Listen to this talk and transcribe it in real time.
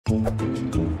Hello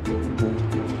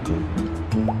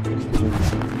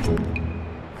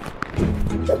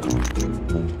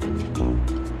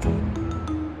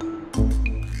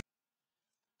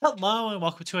and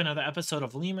welcome to another episode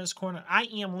of Lemur's Corner. I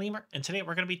am Lemur, and today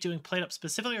we're going to be doing PlateUp.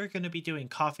 Specifically, we're going to be doing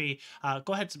coffee.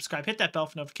 Go ahead, subscribe, hit that bell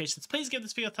for notifications. Please give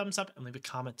this video a thumbs up and leave a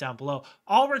comment down below.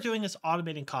 All we're doing is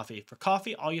automating coffee. For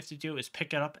coffee, all you have to do is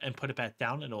pick it up and put it back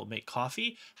down, and it will make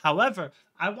coffee. However,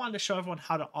 I wanted to show everyone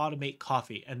how to automate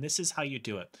coffee, and this is how you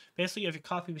do it. Basically, you have your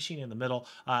coffee machine in the middle,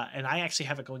 and I actually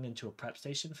have it going into a prep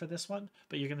station for this one,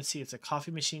 but you're going to see it's a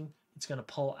coffee machine. It's going to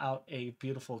pull out a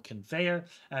beautiful conveyor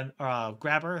and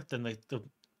grabber. Then the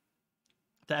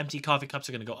empty coffee cups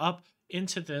are going to go up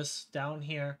into this, down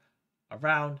here,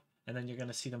 around, and then you're going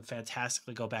to see them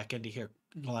fantastically go back into here,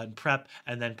 go ahead and prep,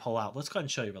 and then pull out. Let's go ahead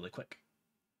and show you really quick.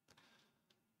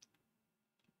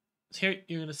 So here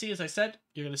you're going to see, as I said,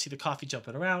 you're going to see the coffee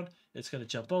jumping around. It's going to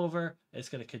jump over. It's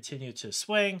going to continue to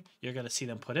swing. You're going to see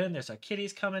them put in. There's our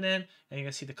kitties coming in, and you're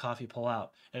going to see the coffee pull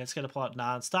out. And it's going to pull out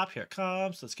nonstop. Here it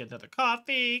comes. Let's get another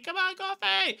coffee. Come on,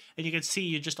 coffee. And you can see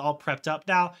you're just all prepped up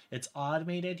now. It's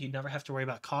automated. You never have to worry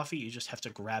about coffee. You just have to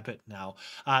grab it now.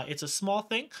 It's a small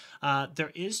thing.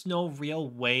 There is no real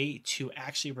way to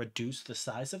actually reduce the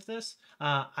size of this.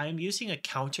 I'm using a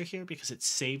counter here because it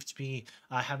saved me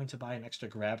having to buy an extra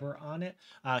grabber on it.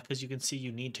 Because you can see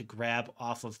you need to grab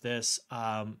off of this.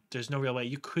 There's no real way.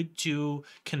 You could do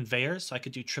conveyors. So I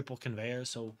could do triple conveyors.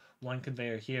 So one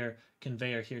conveyor here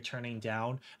turning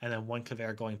down, and then one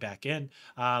conveyor going back in.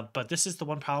 But this is the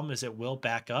one problem, is it will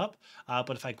back up.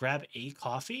 But if I grab a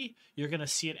coffee, you're going to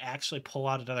see it actually pull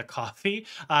out another coffee.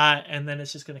 And then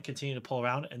it's just going to continue to pull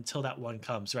around until that one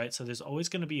comes, right? So there's always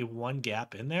going to be one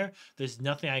gap in there. There's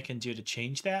nothing I can do to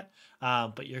change that.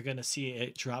 But you're going to see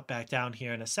it drop back down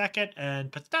here in a second,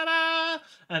 and ta-da!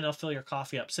 And it'll fill your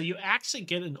coffee up. So you actually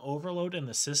get an overload in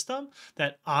the system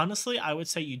that, honestly, I would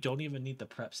say you don't even need the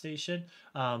prep station.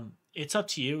 It's up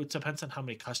to you. It depends on how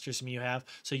many customers you have.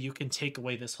 So you can take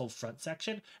away this whole front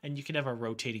section and you can have a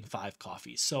rotating 5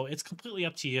 coffees. So it's completely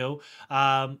up to you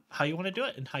how you want to do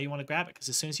it and how you want to grab it. Because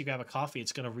as soon as you grab a coffee,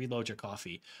 it's going to reload your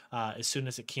coffee as soon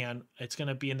as it can. It's going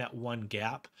to be in that one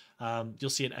gap. You'll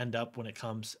see it end up when it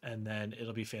comes, and then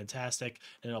it'll be fantastic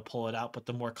and it'll pull it out. But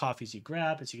the more coffees you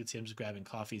grab, as you can see, I'm just grabbing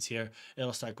coffees here.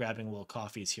 It'll start grabbing little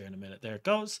coffees here in a minute. There it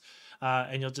goes.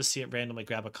 And you'll just see it randomly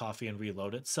grab a coffee and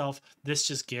reload itself. This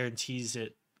just guarantees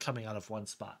it coming out of one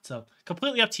spot. So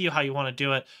completely up to you how you want to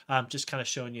do it. Just kind of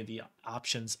showing you the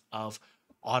options of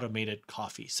automated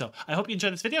coffee. So I hope you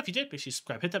enjoyed this video. If you did, make sure you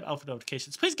subscribe, hit that bell for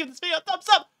notifications. Please give this video a thumbs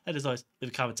up. And as always, leave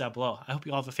a comment down below. I hope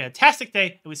you all have a fantastic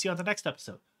day, and we see you on the next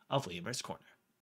episode of Lemur's Corner.